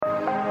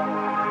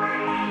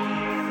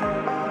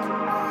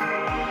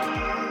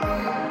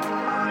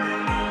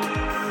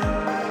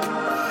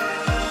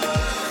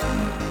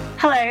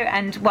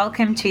and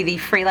welcome to the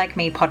Free Like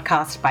Me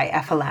podcast by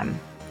FLM.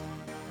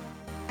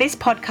 This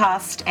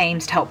podcast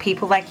aims to help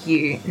people like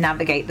you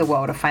navigate the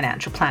world of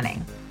financial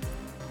planning.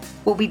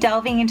 We'll be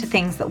delving into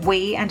things that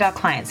we and our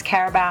clients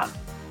care about,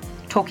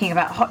 talking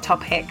about hot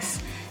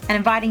topics, and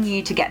inviting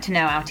you to get to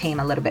know our team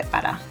a little bit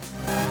better.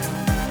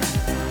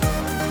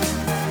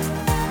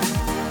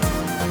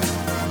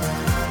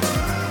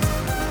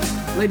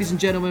 Ladies and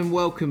gentlemen,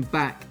 welcome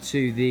back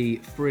to the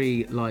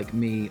Free Like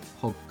Me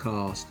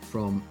podcast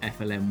from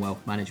FLM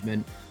Wealth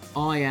Management.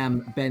 I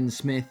am Ben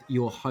Smith,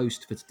 your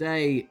host for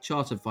today,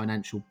 chartered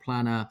financial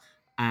planner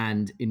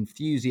and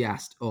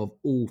enthusiast of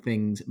all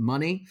things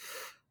money.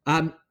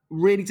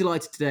 Really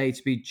delighted today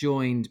to be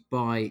joined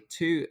by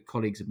two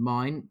colleagues of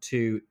mine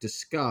to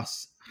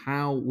discuss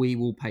how we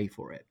will pay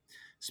for it.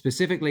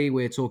 Specifically,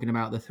 we're talking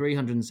about the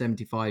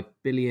 £375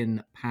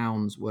 billion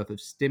worth of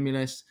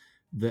stimulus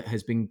that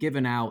has been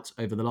given out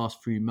over the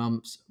last few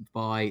months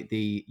by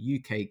the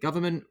UK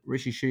government.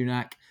 Rishi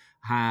Sunak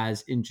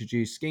has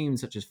introduced schemes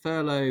such as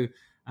furlough,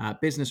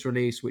 business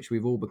release, which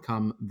we've all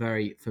become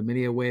very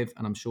familiar with,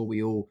 and I'm sure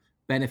we all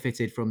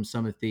benefited from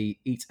some of the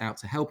Eat Out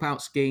to Help Out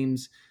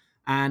schemes,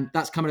 and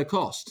that's come at a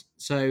cost.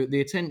 So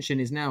the attention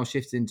is now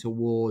shifting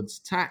towards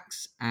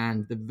tax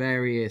and the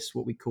various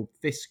what we call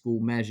fiscal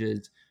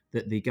measures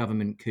that the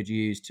government could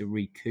use to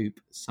recoup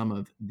some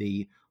of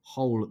the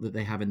hole that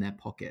they have in their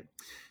pocket.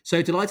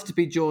 So delighted to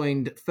be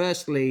joined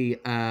firstly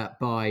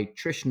by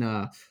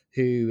Trishna,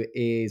 who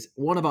is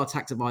one of our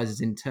tax advisors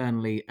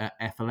internally at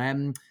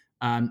FLM.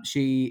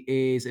 She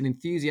is an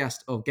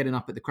enthusiast of getting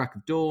up at the crack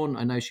of dawn.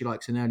 I know she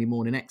likes an early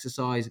morning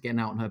exercise, getting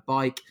out on her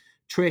bike.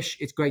 Trish,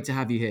 it's great to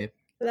have you here.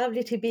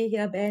 Lovely to be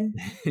here, Ben.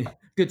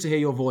 Good to hear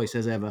your voice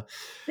as ever.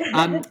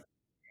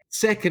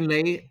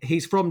 Secondly,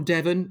 he's from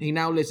Devon. He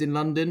now lives in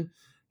London.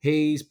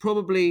 He's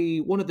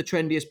probably one of the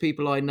trendiest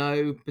people I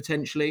know,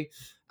 potentially.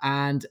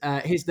 And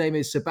his name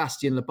is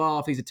Sebastian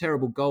Lebarth. He's a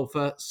terrible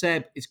golfer.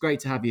 Seb, it's great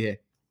to have you here.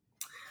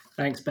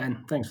 Thanks,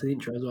 Ben. Thanks for the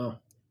intro as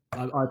well.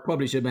 I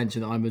probably should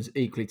mention that I'm an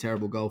equally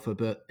terrible golfer,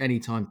 but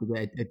any time to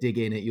get a dig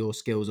in at your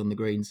skills on the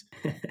greens.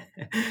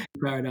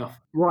 Fair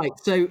enough. Right.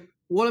 So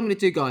what I'm going to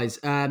do, guys,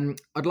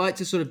 I'd like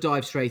to sort of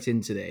dive straight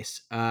into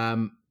this.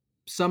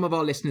 Some of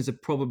our listeners have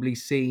probably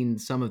seen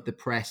some of the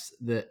press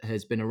that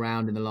has been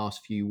around in the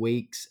last few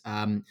weeks.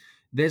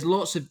 There's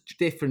lots of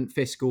different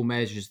fiscal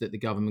measures that the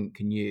government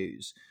can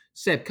use.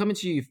 Seb, coming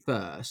to you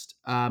first,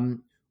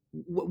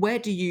 where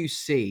do you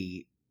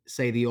see,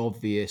 say, the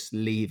obvious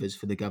levers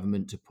for the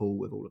government to pull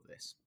with all of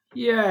this?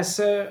 Yeah,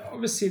 so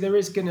obviously there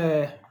is going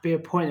to be a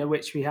point at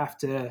which we have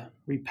to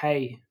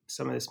repay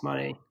some of this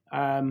money.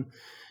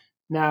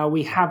 Now,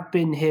 we have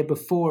been here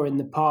before in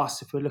the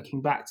past, if we're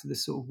looking back to the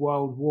sort of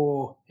World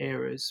War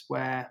eras,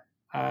 where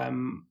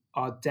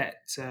our debt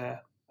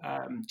to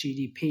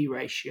GDP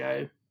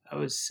ratio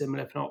was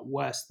similar, if not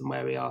worse, than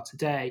where we are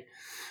today.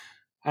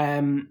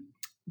 But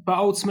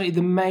ultimately,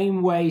 the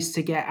main ways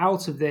to get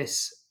out of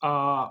this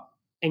are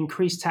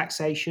increased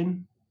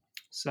taxation.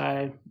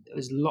 So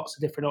there's lots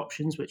of different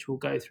options, which we'll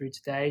go through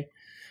today.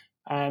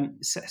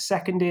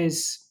 Second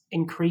is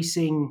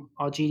increasing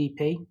our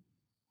GDP.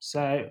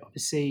 So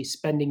obviously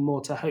spending more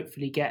to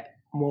hopefully get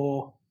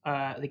more,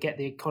 to get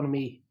the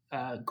economy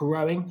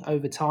growing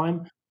over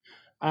time.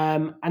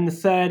 And the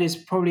third is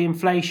probably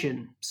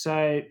inflation.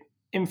 So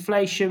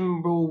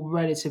inflation we're all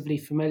relatively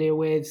familiar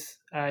with.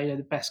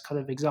 The best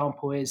kind of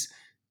example is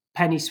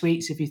penny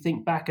sweets. If you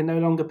think back, are no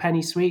longer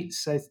penny sweets.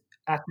 So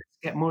assets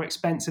get more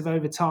expensive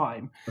over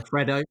time.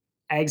 Alfredo.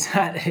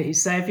 Exactly.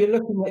 So if you're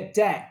looking at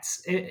debt,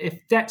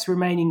 if debt's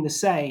remaining the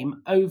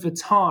same, over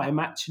time,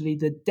 actually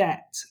the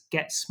debt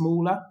gets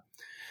smaller.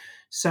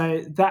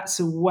 So that's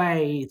a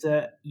way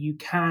that you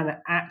can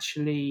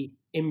actually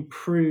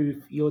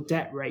improve your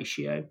debt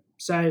ratio.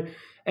 So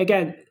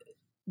again,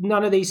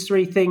 none of these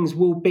three things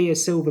will be a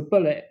silver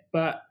bullet,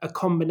 but a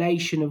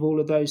combination of all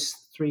of those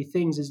three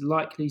things is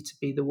likely to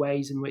be the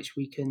ways in which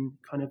we can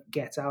kind of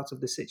get out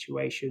of the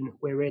situation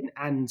we're in,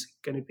 and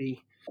going to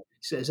be,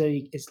 so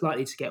it's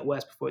likely to get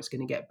worse before it's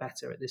going to get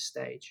better at this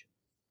stage.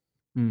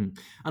 And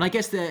I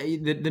guess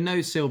the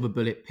no silver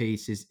bullet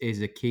piece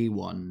is a key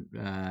one,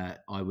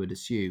 I would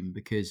assume,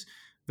 because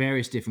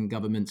various different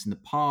governments in the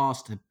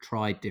past have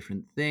tried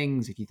different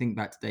things. If you think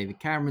back to David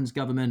Cameron's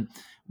government,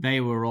 they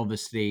were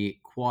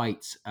obviously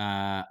quite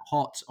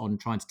hot on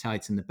trying to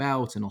tighten the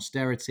belt and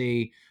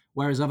austerity,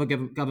 whereas other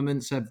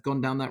governments have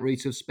gone down that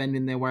route of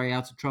spending their way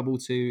out of trouble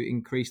to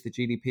increase the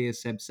GDP,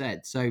 as Seb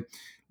said. So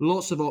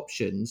lots of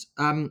options.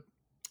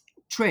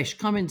 Trish,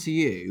 coming to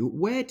you,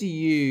 where do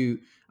you...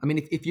 I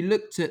mean, if you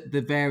looked at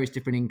the various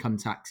different income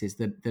taxes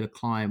that a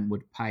client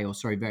would pay,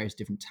 various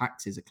different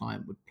taxes a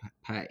client would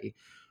pay,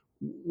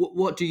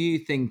 what do you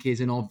think is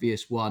an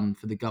obvious one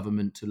for the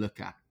government to look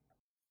at?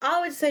 I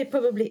would say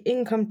probably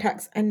income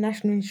tax and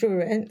national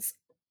insurance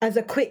as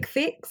a quick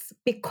fix,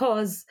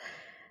 because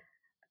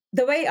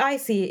the way I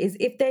see it is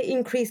if they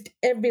increased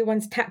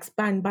everyone's tax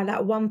band by like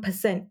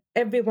 1%,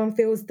 everyone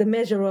feels the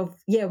measure of,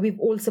 we've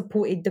all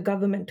supported the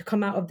government to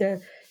come out of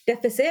the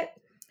deficit.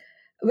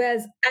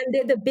 Whereas, and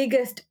they're the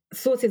biggest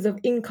sources of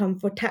income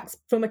for tax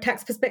from a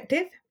tax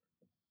perspective.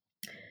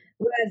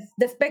 Whereas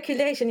the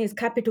speculation is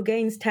capital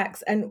gains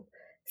tax and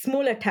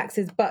smaller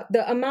taxes, but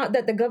the amount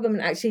that the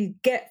government actually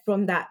get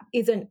from that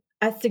isn't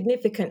as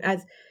significant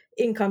as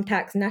income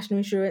tax, national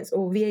insurance,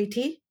 or VAT.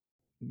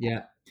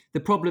 Yeah. The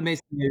problem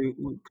is,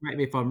 correct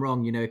me if I'm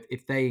wrong,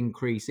 if they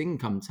increase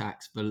income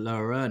tax for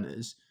lower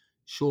earners,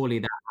 surely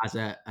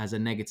that has a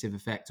negative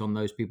effect on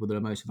those people that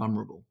are most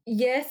vulnerable.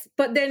 Yes,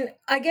 but then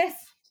I guess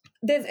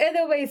there's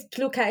other ways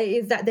to look at it,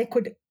 is that they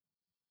could,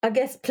 I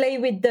guess, play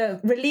with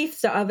the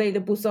reliefs that are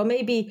available. So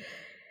maybe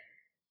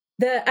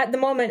at the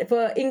moment,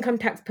 for income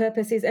tax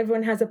purposes,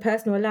 everyone has a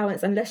personal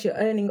allowance unless you're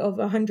earning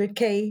over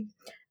 100K.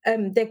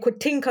 They could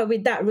tinker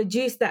with that,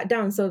 reduce that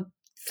down. So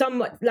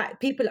somewhat like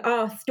people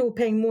are still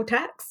paying more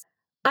tax.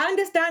 I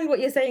understand what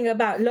you're saying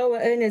about lower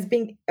earners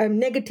being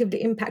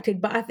negatively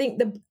impacted, but I think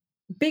the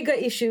bigger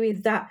issue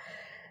is that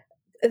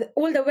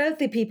all the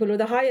wealthy people or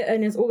the higher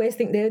earners always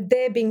think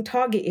they're being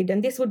targeted,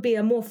 and this would be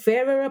a more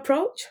fairer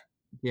approach.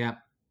 Yeah.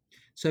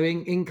 So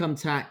income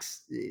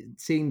tax, it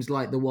seems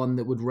like the one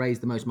that would raise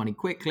the most money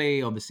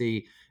quickly.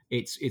 Obviously,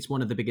 it's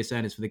one of the biggest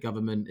earners for the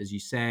government, as you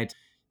said.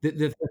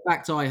 The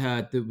fact I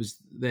heard that was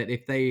that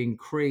if they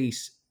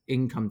increase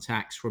income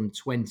tax from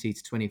 20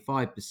 to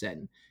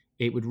 25%,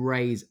 it would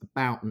raise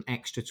about an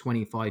extra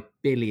 25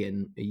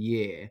 billion a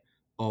year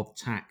of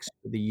tax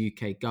for the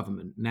UK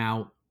government.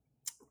 Now,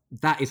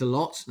 that is a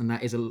lot, and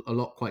that is a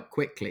lot quite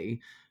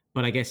quickly.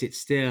 But I guess it's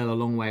still a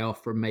long way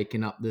off from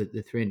making up the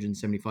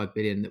 375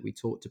 billion that we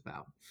talked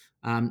about.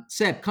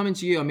 Seb, coming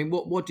to you, I mean,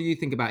 what do you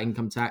think about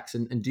income tax,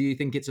 and do you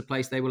think it's a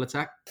place they will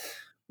attack?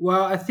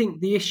 Well, I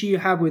think the issue you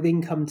have with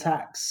income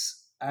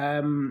tax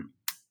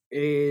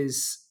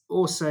is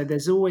also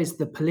there's always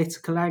the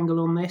political angle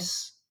on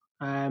this.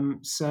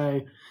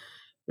 So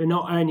we're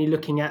not only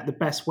looking at the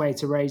best way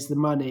to raise the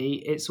money,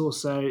 it's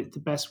also the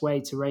best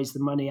way to raise the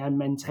money and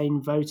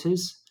maintain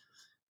voters,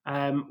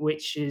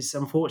 which is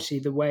unfortunately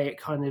the way it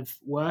kind of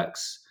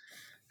works.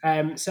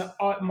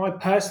 My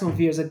personal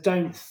view is I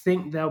don't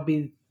think there'll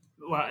be,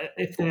 well,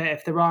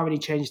 if there are any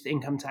changes to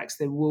income tax,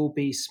 there will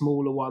be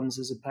smaller ones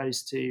as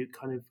opposed to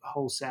kind of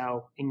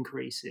wholesale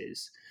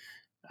increases.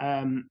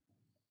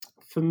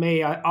 For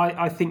me,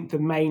 I think the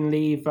main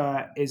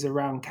lever is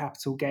around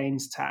capital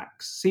gains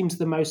tax. Seems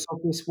the most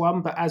obvious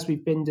one, but as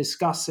we've been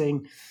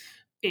discussing,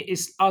 it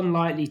is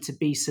unlikely to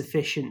be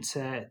sufficient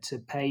to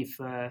pay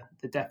for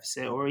the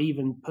deficit or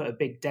even put a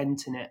big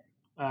dent in it.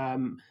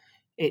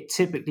 It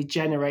typically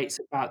generates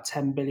about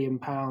 £10 billion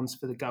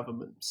for the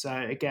government. So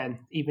again,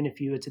 even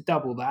if you were to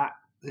double that,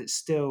 it's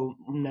still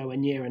nowhere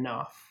near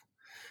enough.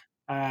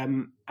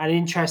 An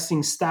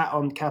interesting stat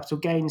on capital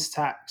gains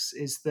tax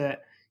is that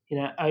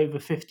over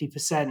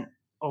 50%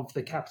 of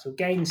the capital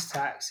gains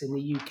tax in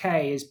the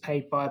UK is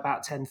paid by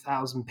about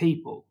 10,000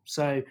 people.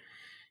 So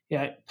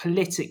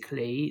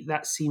politically,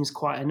 that seems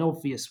quite an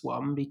obvious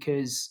one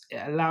because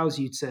it allows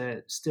you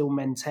to still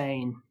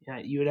maintain.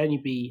 You would only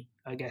be,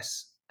 I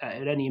guess, it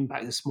would only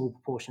impact a small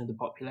proportion of the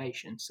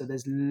population. So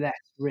there's less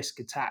risk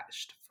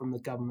attached from the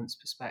government's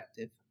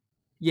perspective.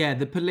 Yeah,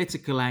 the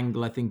political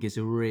angle, I think, is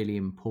a really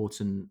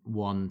important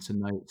one to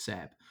note,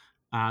 Seb.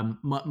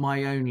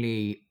 My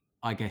only,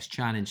 I guess,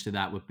 challenge to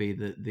that would be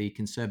that the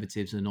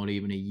Conservatives are not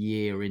even a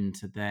year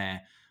into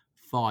their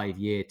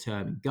 5-year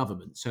term in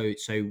government. So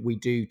we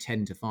do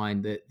tend to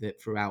find that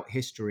throughout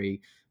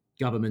history,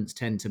 governments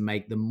tend to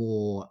make the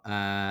more,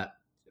 I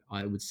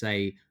would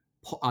say,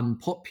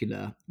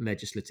 unpopular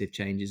legislative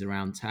changes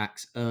around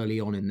tax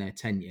early on in their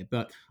tenure.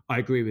 But I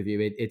agree with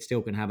you; it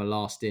still can have a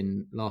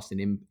lasting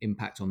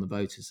impact on the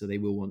voters, so they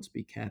will want to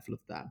be careful of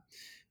that.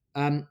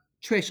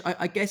 Trish,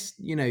 I guess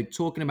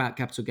talking about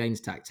capital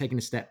gains tax, taking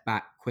a step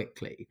back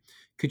quickly,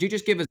 could you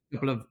just give us a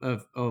couple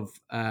of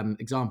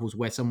examples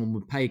where someone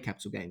would pay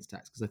capital gains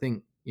tax? Because I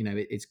think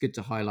it's good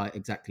to highlight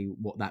exactly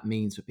what that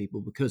means for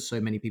people, because so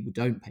many people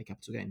don't pay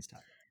capital gains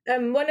tax.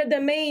 One of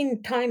the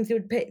main times you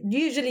would pay,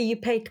 usually you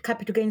pay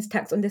capital gains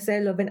tax on the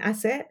sale of an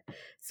asset.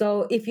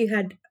 So if you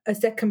had a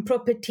second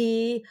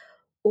property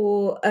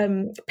or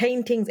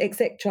paintings,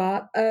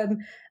 etc.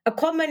 A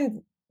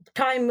common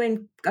time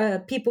when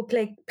people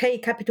pay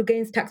capital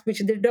gains tax, which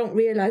they don't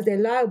realize they're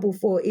liable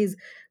for, is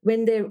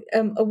when they're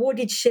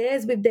awarded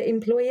shares with their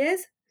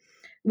employers,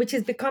 which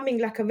is becoming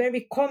like a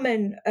very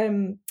common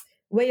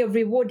way of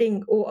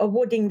rewarding or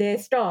awarding their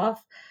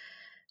staff.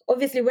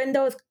 Obviously, when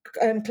those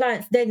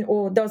clients then,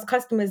 or those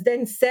customers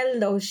then sell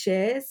those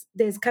shares,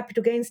 there's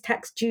capital gains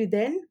tax due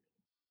then.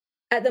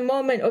 At the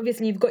moment,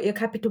 obviously, you've got your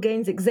capital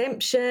gains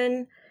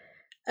exemption,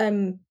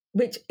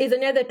 which is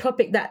another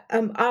topic that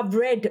I've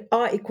read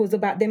articles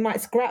about. They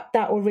might scrap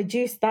that or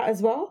reduce that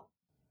as well.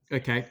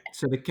 Okay,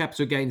 so the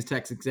capital gains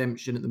tax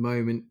exemption at the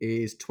moment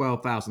is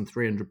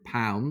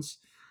 £12,300.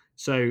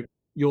 So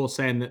you're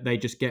saying that they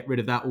just get rid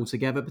of that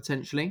altogether,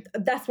 potentially?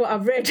 That's what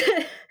I've read.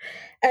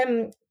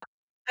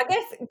 I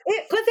guess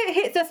because it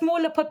hits a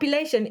smaller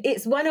population,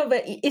 it's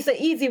an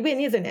easy win,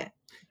 isn't it?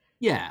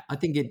 Yeah, I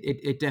think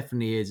it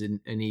definitely is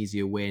an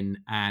easier win.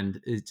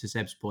 And to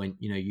Seb's point,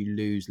 you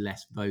lose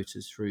less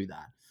voters through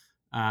that.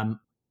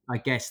 I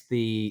guess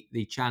the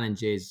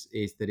challenge is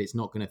that it's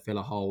not going to fill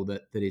a hole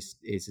that is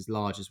as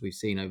large as we've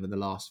seen over the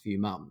last few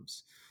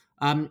months.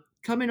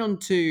 Coming on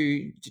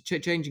to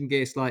changing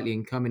gear slightly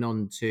and coming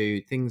on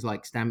to things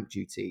like stamp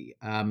duty.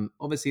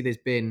 Obviously, there's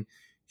been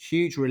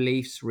huge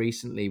reliefs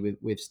recently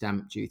with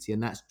stamp duty,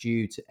 and that's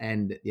due to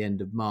end at the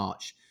end of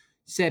March.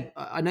 Seb,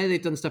 I know they've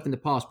done stuff in the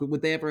past, but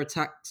would they ever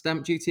attack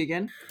stamp duty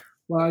again?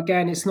 Well,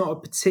 again, it's not a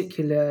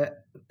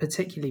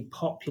particularly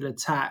popular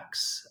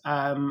tax,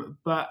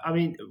 but I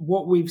mean,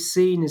 what we've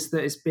seen is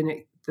that it's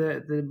been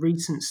the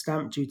recent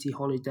stamp duty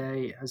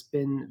holiday has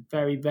been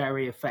very,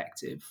 very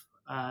effective.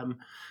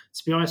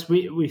 To be honest,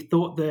 we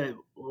thought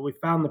we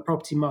found the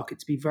property market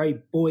to be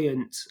very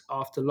buoyant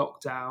after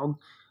lockdown,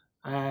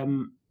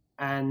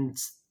 and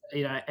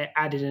it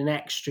added an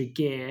extra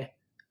gear,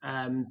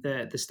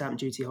 the stamp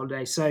duty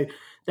holiday. So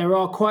there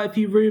are quite a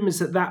few rumours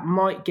that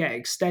might get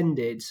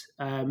extended,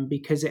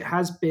 because it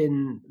has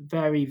been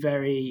very,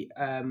 very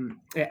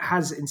it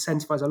has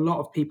incentivised a lot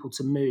of people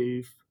to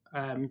move.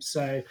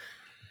 So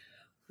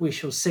we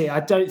shall see.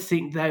 I don't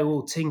think they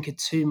will tinker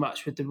too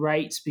much with the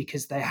rates,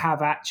 because they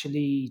have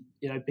actually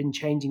been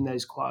changing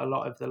those quite a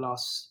lot over the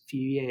last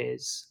few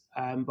years.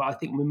 But I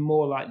think we're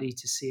more likely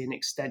to see an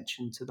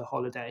extension to the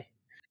holiday.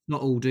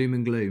 Not all doom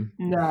and gloom.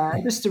 No,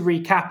 just to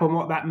recap on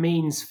what that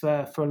means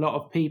for a lot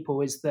of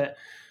people is that,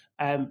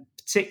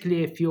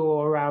 particularly if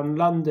you're around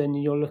London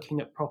and you're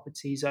looking at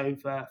properties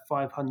over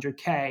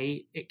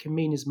 500k, it can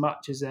mean as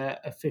much as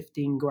a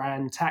 15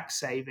 grand tax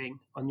saving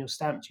on your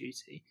stamp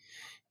duty.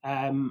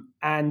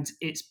 And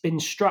it's been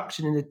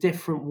structured in a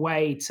different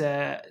way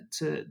to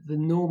the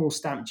normal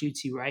stamp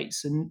duty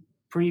rates. And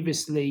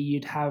previously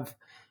you'd have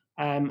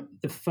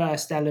the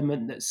first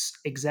element that's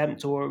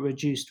exempt or a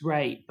reduced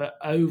rate, but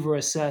over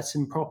a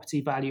certain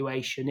property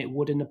valuation, it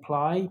wouldn't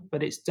apply.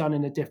 But it's done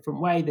in a different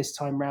way this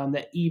time round,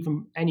 that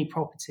even any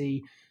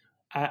property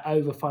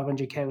over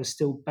 500k will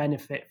still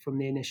benefit from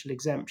the initial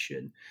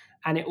exemption.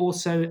 And it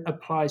also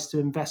applies to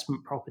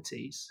investment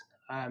properties.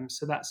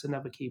 So that's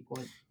another key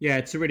point. Yeah,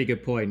 it's a really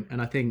good point.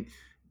 And I think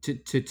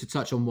to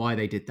touch on why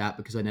they did that,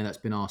 because I know that's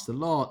been asked a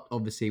lot.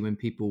 Obviously, when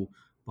people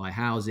buy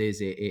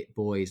houses, it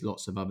buoys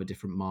lots of other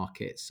different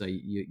markets. So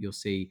you'll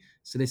see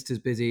solicitors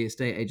busy,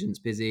 estate agents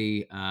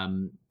busy,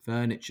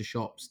 furniture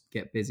shops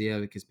get busier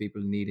because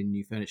people are needing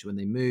new furniture when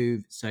they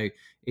move. So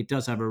it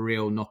does have a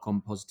real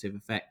knock-on positive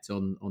effect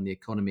on the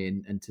economy.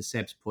 And to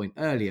Seb's point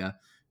earlier,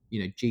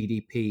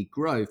 GDP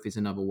growth is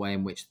another way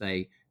in which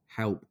they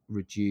help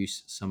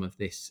reduce some of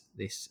this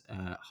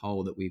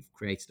hole that we've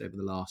created over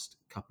the last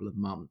couple of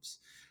months.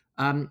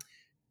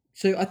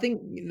 So I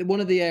think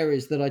one of the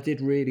areas that I did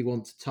really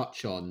want to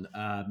touch on,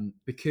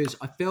 because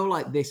I feel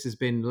like this has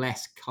been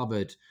less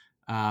covered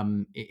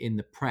in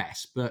the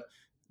press, but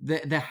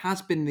there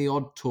has been the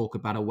odd talk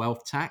about a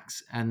wealth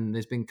tax, and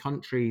there's been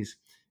countries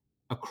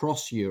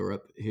across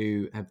Europe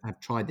who have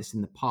tried this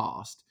in the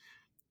past.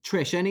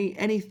 Trish,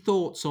 any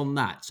thoughts on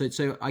that?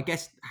 So I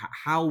guess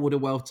how would a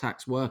wealth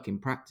tax work in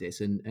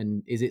practice,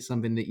 and is it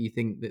something that you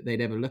think that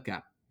they'd ever look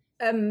at?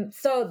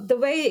 So the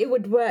way it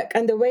would work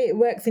and the way it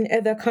works in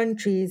other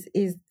countries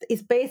is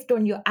based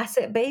on your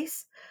asset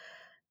base.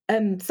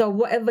 So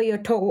whatever your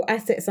total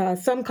assets are,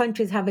 some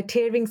countries have a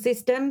tiering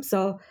system.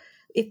 So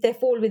if they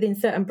fall within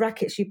certain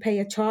brackets, you pay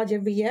a charge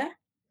every year.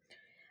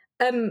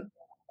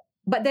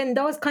 But then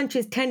those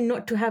countries tend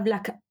not to have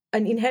like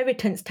an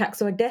inheritance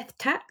tax or a death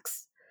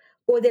tax,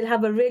 or they'll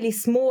have a really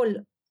small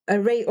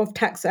rate of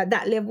tax at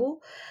that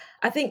level.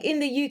 I think in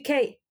the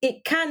UK,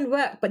 it can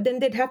work, but then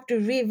they'd have to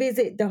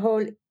revisit the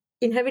whole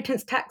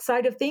inheritance tax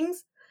side of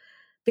things,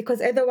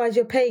 because otherwise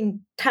you're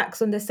paying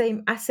tax on the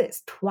same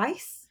assets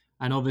twice.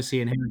 And obviously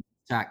inheritance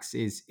tax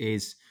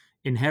is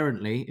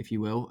inherently, if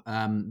you will,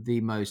 the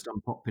most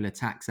unpopular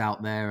tax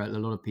out there. A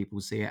lot of people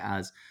see it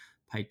as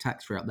paid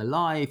tax throughout their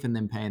life and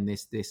then paying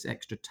this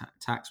extra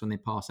tax when they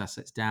pass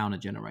assets down a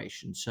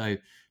generation. So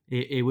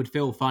it would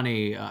feel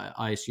funny,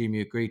 I assume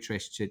you agree,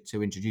 Trish,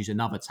 to introduce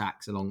another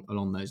tax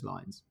along those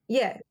lines.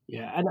 Yeah.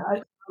 And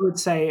I would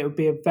say it would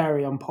be a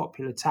very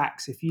unpopular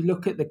tax. If you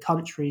look at the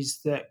countries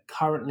that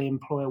currently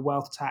employ a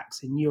wealth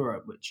tax in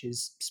Europe, which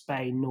is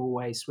Spain,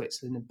 Norway,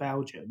 Switzerland, and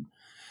Belgium,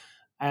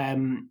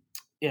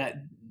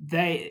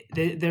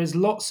 there's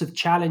lots of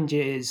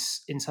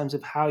challenges in terms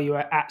of how you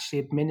actually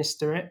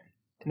administer it.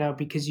 Now,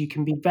 because you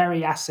can be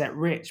very asset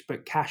rich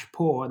but cash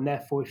poor, and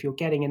therefore if you're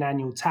getting an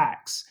annual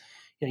tax,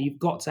 you've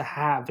got to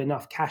have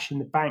enough cash in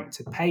the bank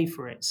to pay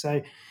for it.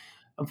 So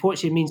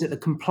unfortunately, it means that the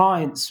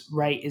compliance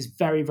rate is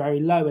very, very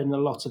low in a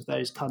lot of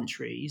those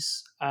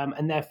countries,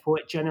 and therefore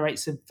it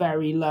generates a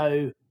very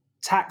low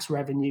tax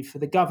revenue for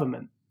the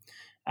government.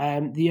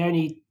 The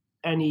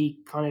only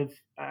kind of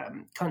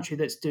country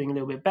that's doing a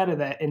little bit better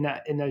there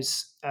in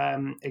those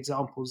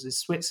examples is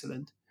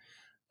Switzerland.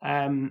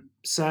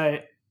 So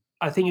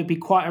I think it'd be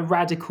quite a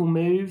radical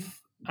move,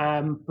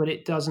 but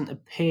it doesn't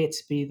appear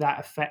to be that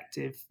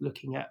effective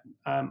looking at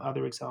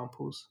other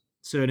examples.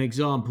 So an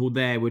example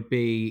there would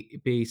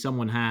be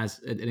someone has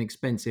an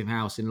expensive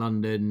house in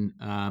London,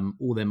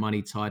 all their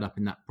money tied up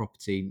in that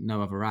property,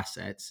 no other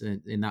assets.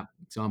 In that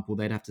example,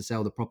 they'd have to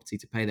sell the property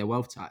to pay their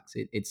wealth tax.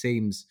 It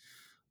seems,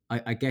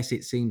 I guess,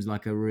 it seems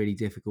like a really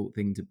difficult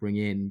thing to bring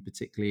in,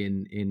 particularly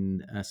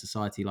in a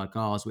society like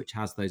ours, which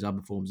has those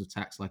other forms of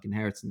tax like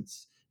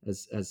inheritance,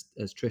 as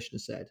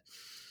Trishna said.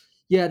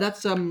 Yeah,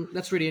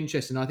 that's really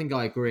interesting. I think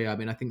I agree. I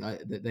mean, I think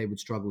that they would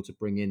struggle to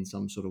bring in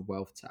some sort of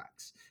wealth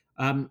tax.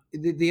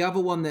 The other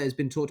one that has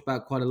been talked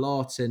about quite a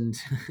lot, and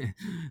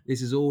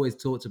this is always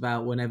talked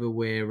about whenever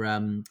we're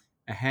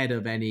ahead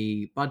of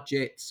any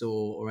budgets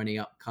or any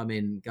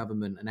upcoming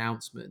government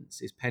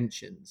announcements, is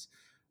pensions.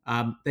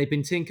 They've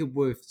been tinkered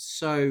with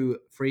so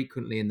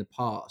frequently in the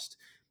past.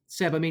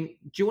 Seb, I mean,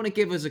 do you want to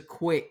give us a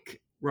quick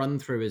run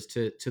through as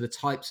to the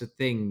types of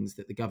things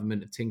that the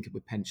government have tinkered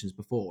with pensions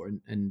before,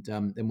 and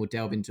then we'll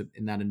delve into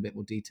that in a bit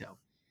more detail.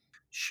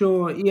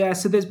 Sure. Yeah.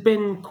 So there's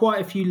been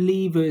quite a few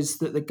levers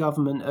that the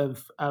government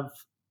have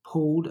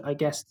pulled, I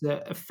guess,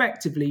 that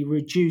effectively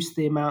reduce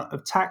the amount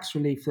of tax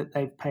relief that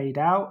they've paid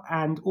out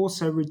and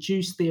also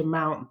reduce the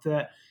amount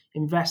that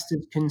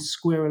investors can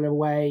squirrel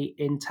away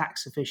in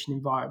tax efficient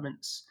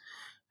environments.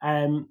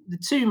 The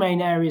two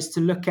main areas to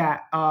look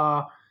at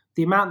are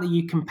the amount that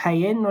you can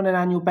pay in on an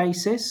annual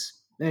basis.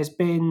 There's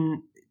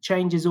been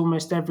changes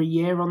almost every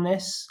year on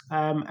this,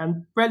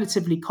 and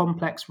relatively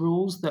complex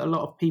rules that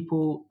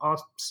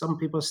some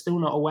people are still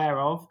not aware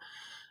of.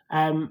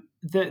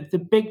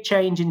 The big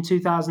change in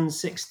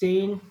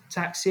 2016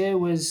 tax year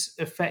was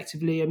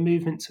effectively a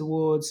movement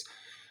towards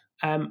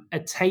a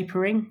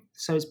tapering.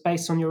 So it's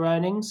based on your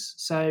earnings.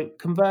 So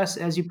converse,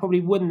 as you probably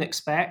wouldn't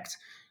expect,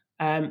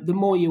 the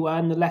more you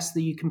earn, the less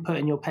that you can put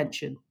in your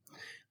pension.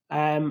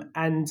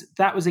 And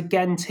that was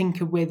again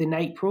tinkered with in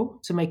April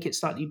to make it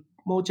slightly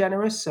more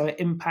generous. So it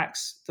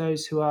impacts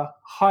those who are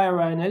higher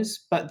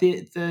earners. But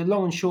the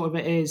long and short of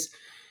it is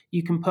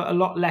you can put a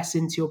lot less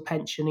into your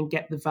pension and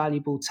get the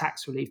valuable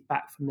tax relief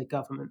back from the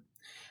government.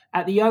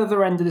 At the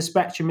other end of the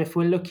spectrum, if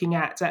we're looking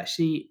at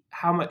actually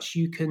how much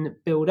you can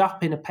build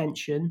up in a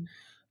pension,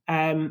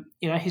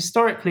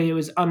 historically it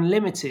was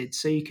unlimited,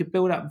 so you could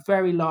build up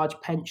very large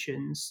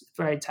pensions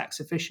very tax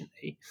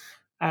efficiently.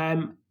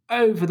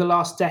 Over the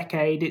last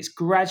decade, it's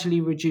gradually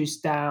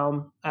reduced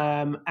down,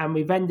 and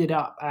we've ended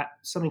up at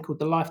something called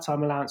the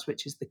lifetime allowance,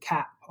 which is the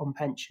cap on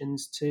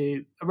pensions,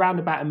 to around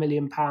about £1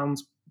 million,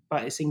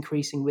 but it's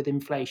increasing with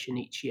inflation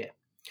each year.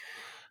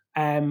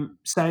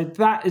 So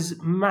that is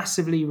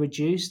massively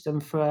reduced,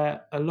 and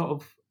for a lot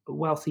of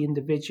wealthy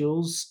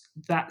individuals,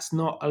 that's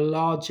not a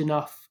large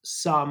enough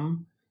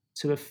sum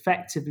to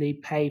effectively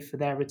pay for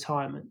their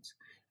retirement.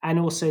 And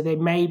also, they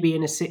may be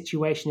in a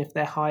situation, if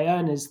they're high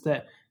earners,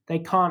 that they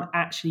can't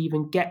actually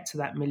even get to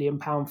that £1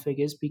 million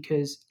figures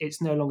because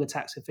it's no longer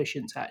tax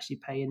efficient to actually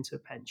pay into a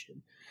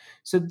pension.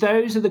 So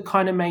those are the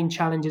kind of main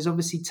challenges.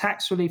 Obviously,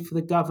 tax relief for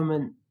the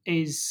government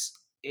is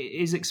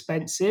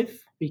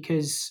expensive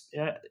because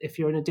if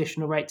you're an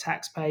additional rate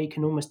taxpayer, you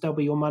can almost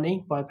double your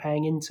money by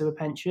paying into a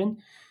pension.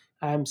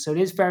 So it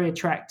is very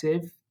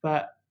attractive,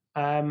 but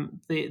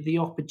the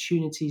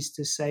opportunities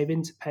to save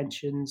into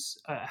pensions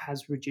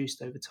has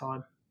reduced over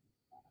time.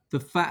 The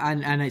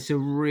fact, and it's a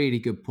really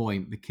good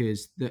point,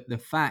 because the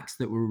facts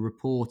that were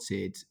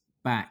reported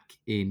back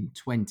in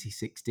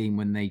 2016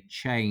 when they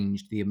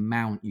changed the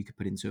amount you could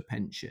put into a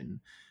pension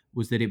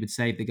was that it would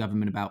save the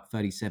government about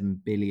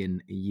 37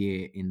 billion a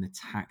year in the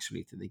tax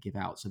relief that they give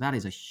out. So that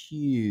is a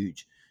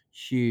huge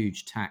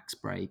tax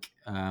break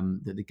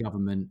that the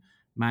government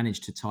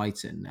managed to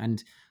tighten.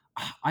 And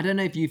I don't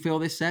know if you feel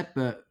this, Seb,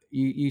 but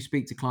you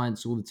speak to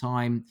clients all the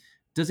time.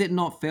 Does it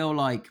not feel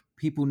like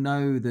people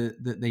know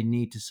that they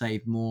need to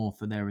save more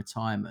for their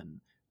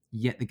retirement,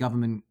 yet the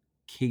government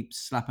keeps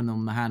slapping them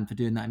on the hand for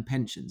doing that in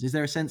pensions? Is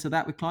there a sense of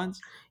that with clients?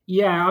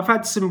 Yeah, I've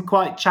had some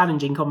quite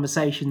challenging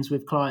conversations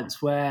with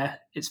clients where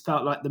it's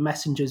felt like the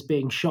messenger's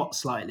being shot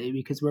slightly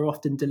because we're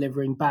often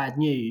delivering bad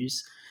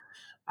news.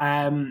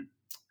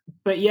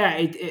 But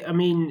yeah, I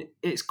mean,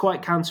 it's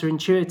quite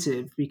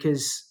counterintuitive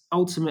because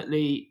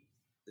ultimately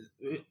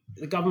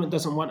the government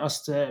doesn't want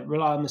us to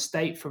rely on the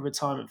state for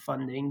retirement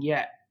funding,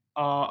 yet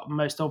our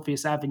most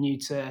obvious avenue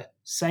to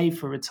save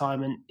for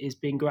retirement is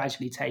being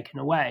gradually taken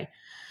away.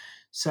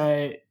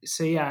 So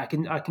yeah,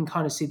 I can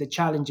kind of see the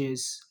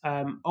challenges.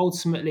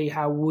 Ultimately,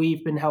 how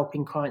we've been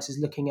helping clients is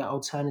looking at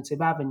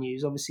alternative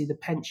avenues. Obviously, the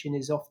pension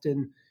is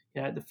often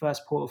the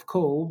first port of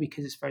call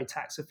because it's very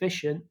tax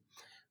efficient.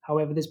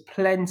 However, there's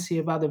plenty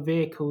of other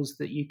vehicles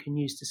that you can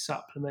use to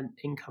supplement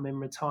income in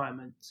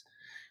retirement.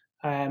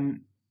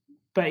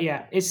 But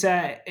yeah,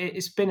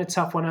 it's been a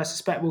tough one. I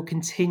suspect we'll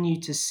continue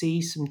to see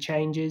some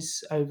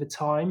changes over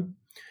time.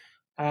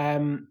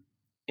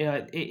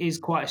 It is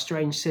quite a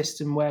strange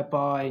system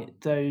whereby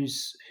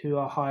those who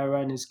are higher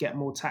earners get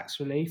more tax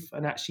relief,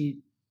 and actually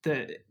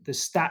the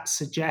stats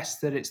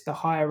suggest that it's the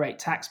higher rate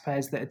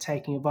taxpayers that are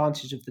taking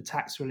advantage of the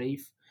tax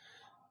relief,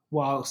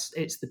 whilst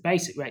it's the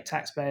basic rate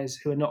taxpayers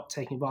who are not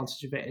taking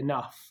advantage of it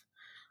enough.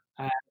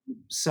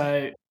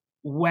 So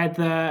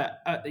whether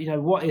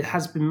what it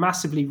has been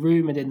massively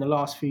rumoured in the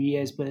last few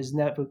years, but has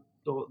never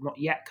or not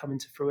yet come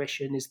into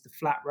fruition, is the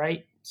flat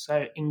rate.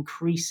 So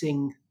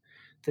increasing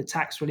the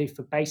tax relief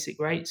for basic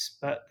rates,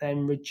 but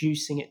then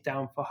reducing it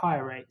down for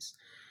higher rates.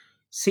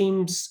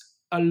 Seems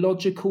a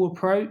logical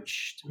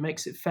approach,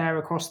 makes it fair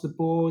across the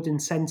board,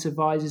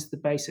 incentivizes the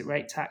basic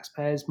rate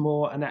taxpayers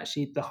more, and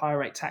actually the higher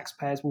rate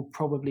taxpayers will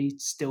probably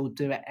still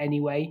do it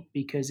anyway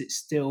because it's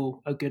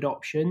still a good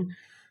option.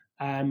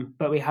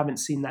 But we haven't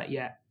seen that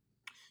yet.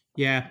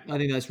 Yeah, I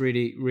think that's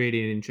really,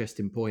 really an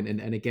interesting point,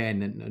 and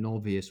again, an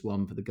obvious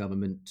one for the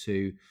government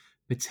to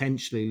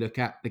potentially look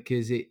at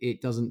because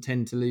it doesn't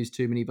tend to lose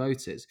too many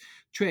voters.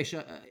 Trish,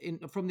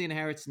 from the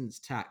inheritance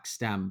tax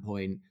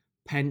standpoint,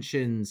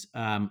 pensions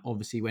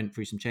obviously went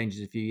through some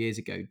changes a few years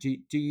ago. Do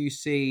you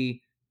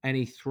see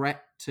any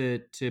threat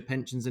to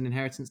pensions and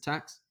inheritance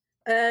tax?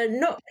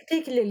 Not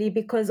particularly,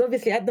 because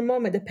obviously at the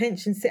moment the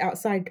pensions sit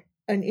outside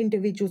an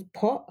individual's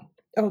pot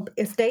of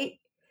estate.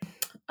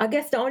 I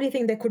guess the only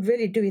thing they could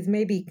really do is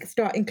maybe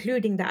start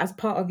including that as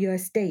part of your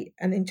estate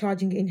and then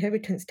charging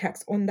inheritance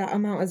tax on that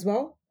amount as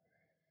well.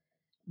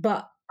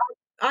 But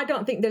I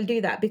don't think they'll do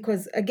that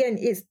because, again,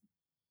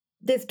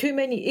 there's too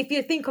many. If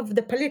you think of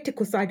the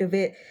political side of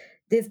it,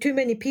 there's too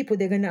many people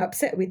they're going to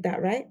upset with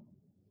that, right?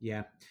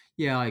 Yeah,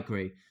 I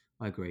agree.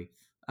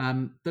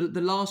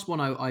 The last one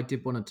I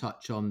did want to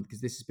touch on,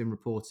 because this has been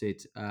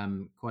reported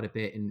quite a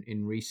bit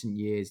in recent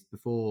years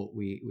before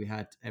we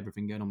had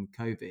everything going on with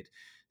COVID.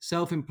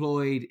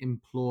 Self-employed,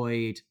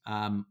 employed,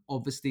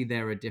 obviously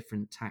there are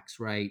different tax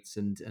rates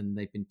and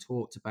they've been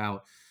talked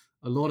about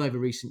a lot over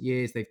recent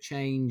years. They've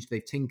changed,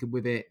 they've tinkered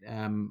with it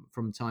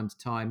from time to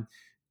time.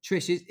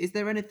 Trish, is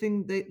there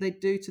anything they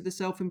do to the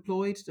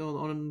self-employed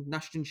on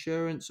national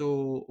insurance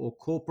or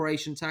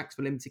corporation tax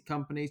for limited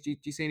companies? Do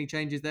you see any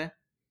changes there?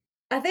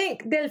 I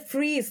think they'll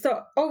freeze.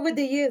 So over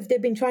the years,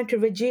 they've been trying to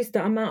reduce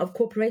the amount of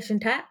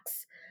corporation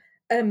tax.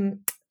 But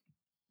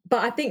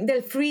I think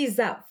they'll freeze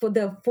that for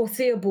the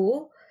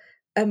foreseeable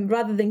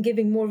rather than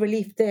giving more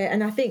relief there.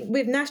 And I think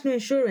with national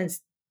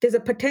insurance, there's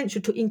a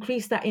potential to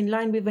increase that in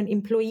line with an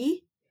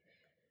employee.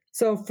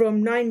 So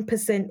from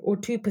 9% or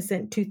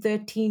 2% to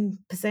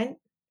 13%.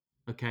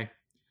 Okay.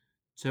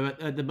 So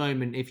at the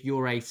moment, if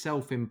you're a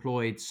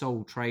self-employed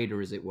sole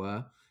trader, as it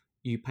were,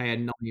 you pay a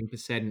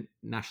 9%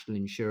 national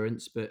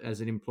insurance, but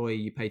as an employee,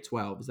 you pay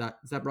 12. Is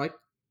that right?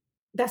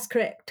 That's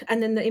correct.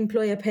 And then the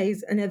employer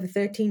pays another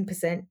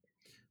 13%.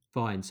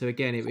 Fine. So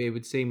again, it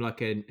would seem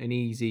like an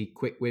easy,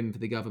 quick win for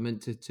the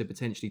government to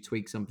potentially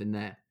tweak something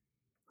there.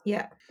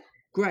 Yeah.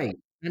 Great.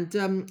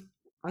 And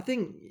I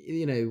think,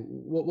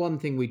 what one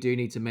thing we do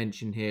need to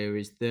mention here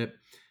is that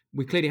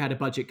we clearly had a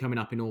budget coming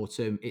up in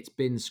autumn. It's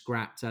been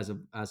scrapped as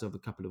of a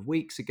couple of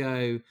weeks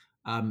ago.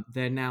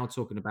 They're now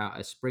talking about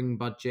a spring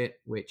budget,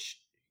 which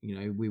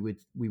we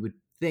would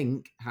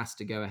think has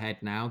to go ahead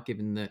now,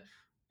 given that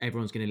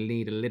everyone's going to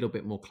need a little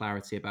bit more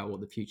clarity about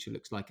what the future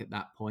looks like at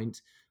that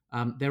point.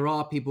 There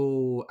are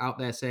people out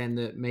there saying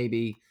that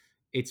maybe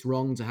it's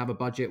wrong to have a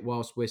budget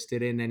whilst we're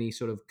still in any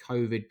sort of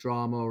COVID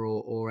drama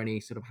or any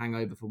sort of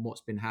hangover from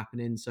what's been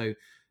happening. So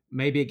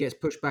maybe it gets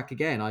pushed back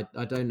again.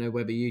 I don't know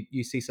whether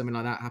you see something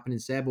like that happening,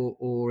 Seb,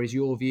 or is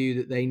your view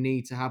that they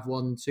need to have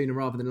one sooner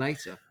rather than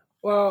later?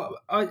 Well,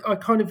 I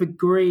kind of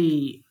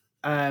agree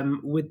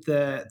with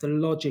the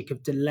logic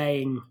of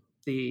delaying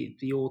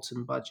the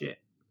autumn budget.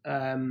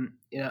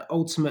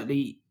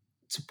 Ultimately,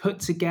 to put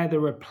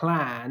together a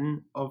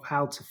plan of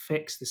how to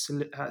fix the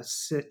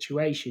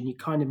situation, you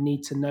kind of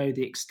need to know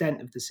the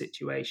extent of the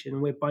situation.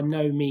 We're by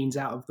no means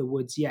out of the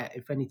woods yet.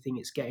 If anything,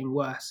 it's getting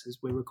worse as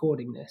we're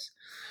recording this.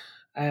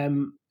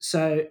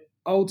 So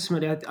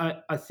ultimately,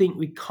 I think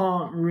we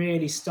can't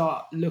really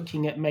start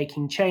looking at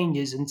making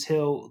changes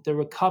until the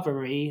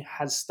recovery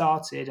has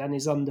started and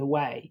is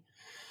underway.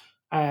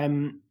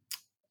 And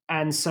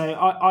so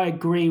I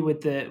agree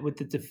with the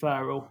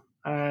deferral.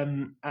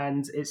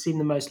 And it seemed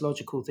the most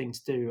logical thing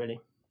to do, really.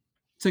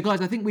 So,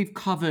 guys, I think we've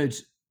covered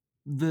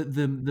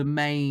the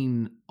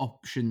main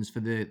options for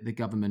the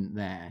government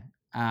there.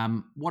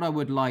 What I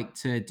would like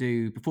to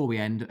do before we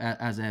end,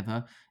 as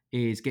ever,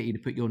 is get you to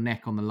put your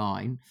neck on the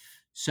line.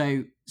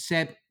 So,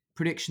 Seb,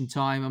 prediction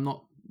time. I'm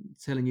not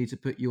telling you to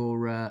put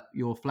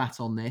your flat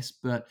on this,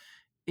 but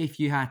if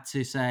you had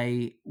to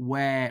say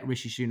where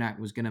Rishi Sunak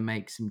was going to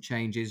make some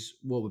changes,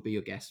 what would be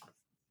your guess?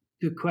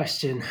 Good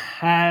question.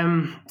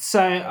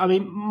 So, I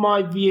mean,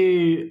 my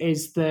view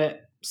is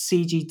that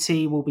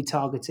CGT will be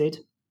targeted,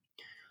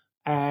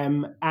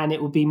 and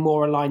it will be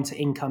more aligned to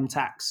income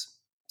tax.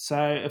 So,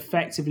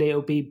 effectively, it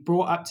will be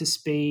brought up to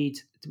speed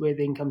with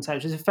income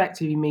tax, which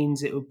effectively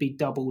means it would be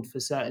doubled for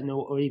certain,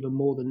 or even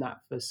more than that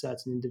for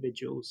certain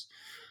individuals.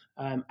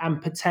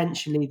 And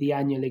potentially the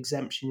annual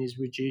exemption is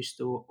reduced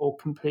or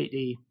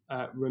completely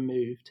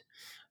removed.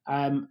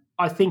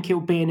 I think it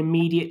will be an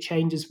immediate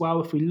change as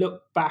well. If we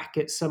look back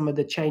at some of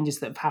the changes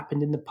that have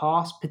happened in the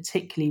past,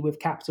 particularly with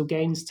capital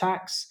gains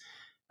tax,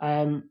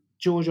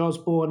 George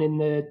Osborne in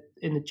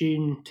the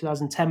June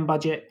 2010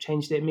 budget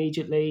changed it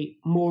immediately.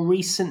 More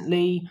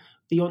recently,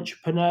 The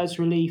entrepreneurs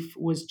relief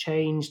was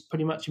changed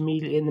pretty much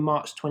immediately in the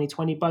March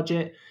 2020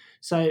 budget.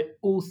 So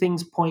all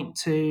things point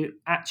to,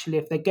 actually,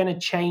 if they're going to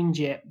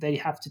change it, they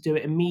have to do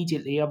it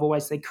immediately.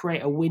 Otherwise, they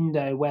create a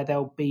window where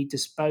there'll be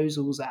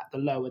disposals at the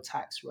lower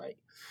tax rate.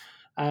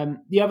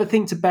 The other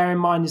thing to bear in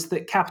mind is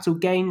that capital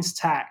gains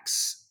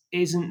tax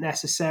isn't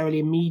necessarily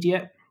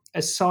immediate.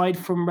 Aside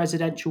from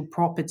residential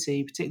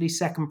property, particularly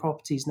second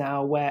properties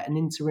now, where an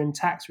interim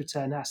tax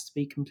return has to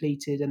be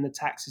completed and the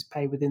tax is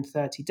paid within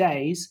 30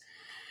 days,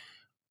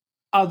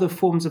 other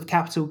forms of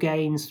capital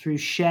gains through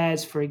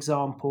shares, for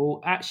example,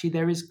 actually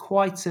there is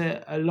quite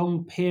a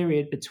long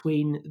period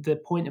between the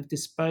point of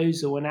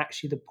disposal and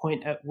actually the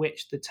point at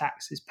which the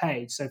tax is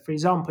paid. So, for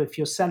example, if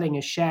you're selling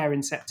a share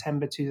in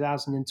September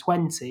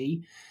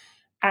 2020,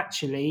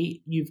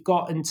 actually you've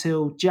got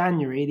until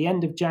January, the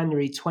end of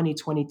January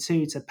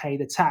 2022 to pay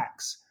the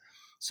tax.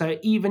 So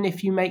even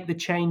if you make the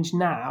change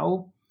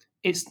now,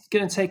 it's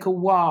going to take a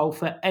while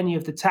for any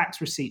of the tax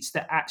receipts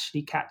to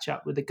actually catch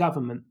up with the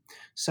government.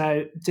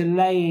 So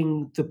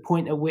delaying the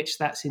point at which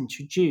that's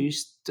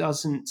introduced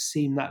doesn't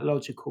seem that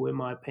logical, in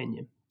my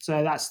opinion.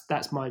 So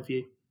that's my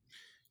view.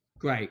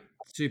 Great,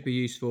 super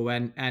useful.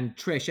 And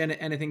Trish,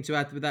 anything to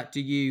add with that?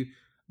 Do you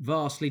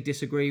vastly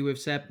disagree with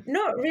Seb?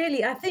 Not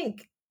really. I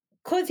think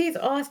because he's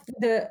asked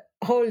the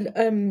whole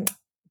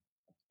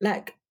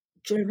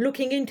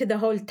looking into the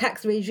whole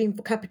tax regime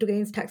for capital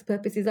gains tax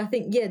purposes, I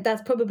think,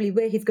 that's probably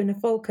where he's going to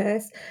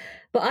focus.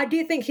 But I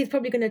do think he's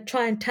probably going to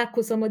try and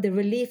tackle some of the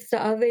reliefs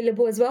that are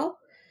available as well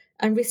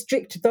and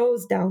restrict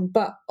those down.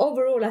 But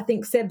overall, I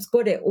think Seb's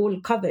got it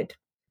all covered.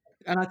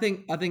 And I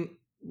think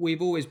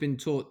we've always been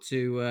taught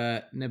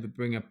to never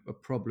bring up a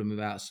problem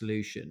without a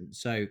solution.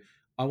 So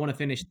I want to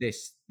finish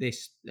this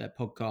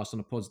podcast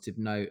on a positive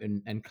note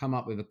and come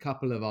up with a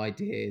couple of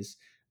ideas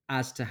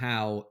as to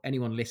how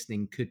anyone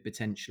listening could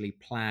potentially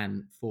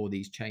plan for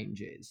these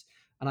changes.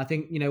 And I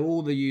think,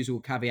 all the usual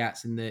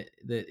caveats in that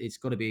it's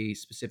got to be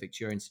specific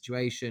to your own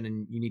situation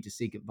and you need to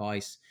seek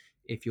advice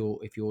if you're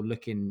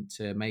looking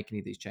to make any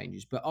of these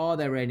changes. But are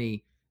there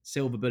any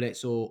silver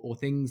bullets or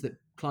things that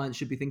clients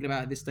should be thinking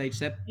about at this stage,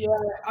 Seb? Yeah,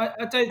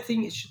 I don't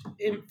think it should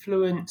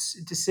influence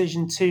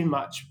decision too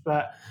much,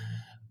 but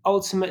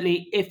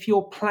ultimately, if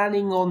you're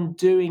planning on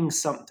doing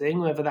something,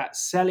 whether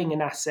that's selling an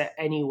asset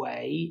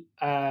anyway,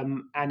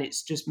 and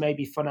it's just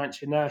maybe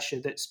financial inertia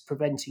that's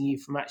preventing you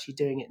from actually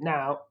doing it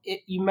now,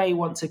 you may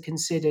want to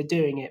consider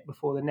doing it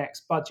before the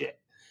next budget.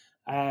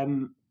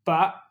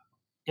 But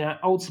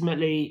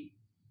ultimately,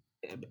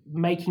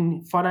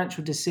 making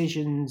financial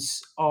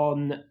decisions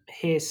on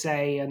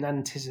hearsay and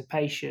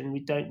anticipation, we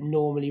don't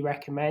normally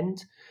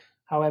recommend.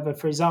 However,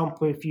 for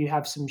example, if you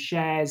have some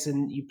shares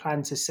and you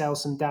plan to sell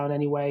some down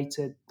anyway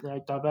to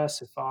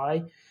diversify,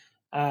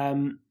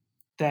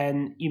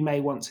 then you may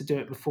want to do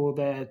it before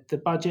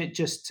the budget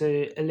just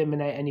to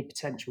eliminate any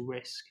potential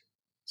risk.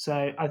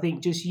 So I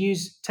think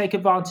just take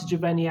advantage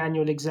of any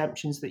annual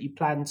exemptions that you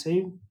plan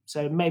to.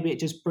 So maybe it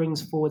just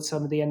brings forward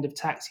some of the end of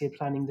tax year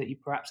planning that you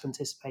perhaps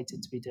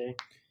anticipated to be doing.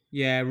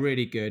 Yeah,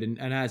 really good.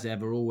 And as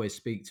ever, always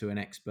speak to an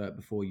expert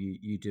before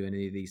you do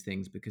any of these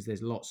things, because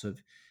there's lots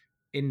of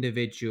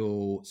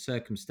individual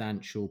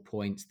circumstantial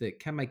points that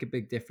can make a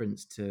big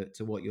difference to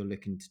what you're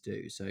looking to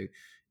do. So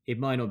it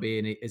might not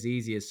be as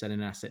easy as selling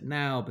an asset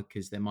now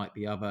because there might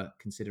be other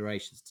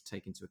considerations to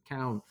take into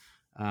account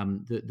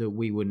that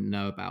we wouldn't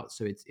know about.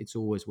 So it's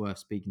always worth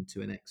speaking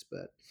to an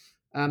expert.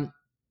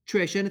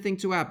 Trish, anything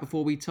to add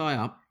before we tie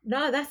up?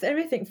 No, that's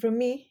everything from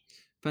me.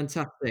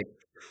 Fantastic.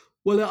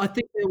 Well, I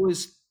think there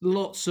was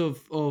lots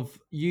of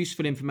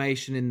useful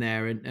information in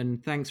there,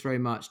 and thanks very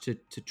much to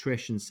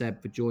Trish and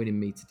Seb for joining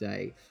me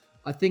today.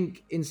 I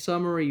think in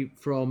summary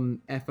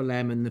from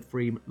FLM and the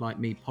Free Like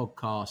Me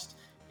podcast,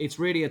 it's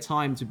really a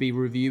time to be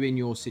reviewing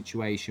your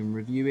situation,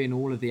 reviewing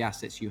all of the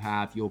assets you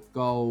have, your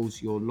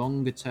goals, your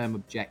longer term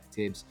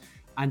objectives,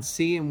 and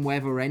seeing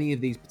whether any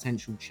of these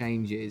potential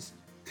changes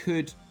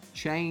could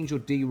change or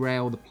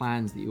derail the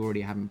plans that you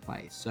already have in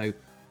place. So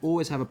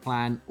always have a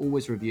plan,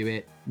 always review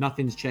it.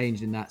 Nothing's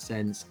changed in that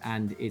sense.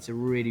 And it's a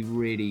really,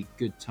 really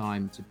good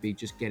time to be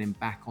just getting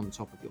back on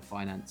top of your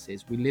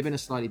finances. We live in a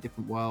slightly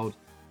different world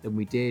than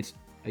we did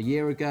a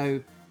year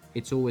ago.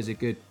 It's always a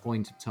good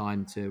point of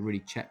time to really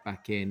check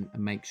back in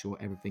and make sure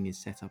everything is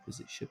set up as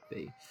it should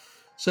be.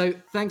 So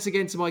thanks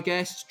again to my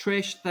guests.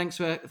 Trish, thanks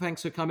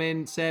for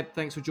coming. Seb,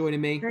 thanks for joining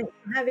me. Thanks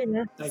for having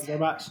us. Thank you very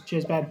much.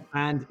 Cheers, Ben.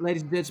 And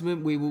ladies and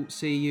gentlemen, we will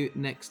see you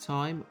next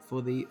time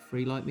for the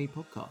Free Like Me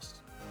podcast.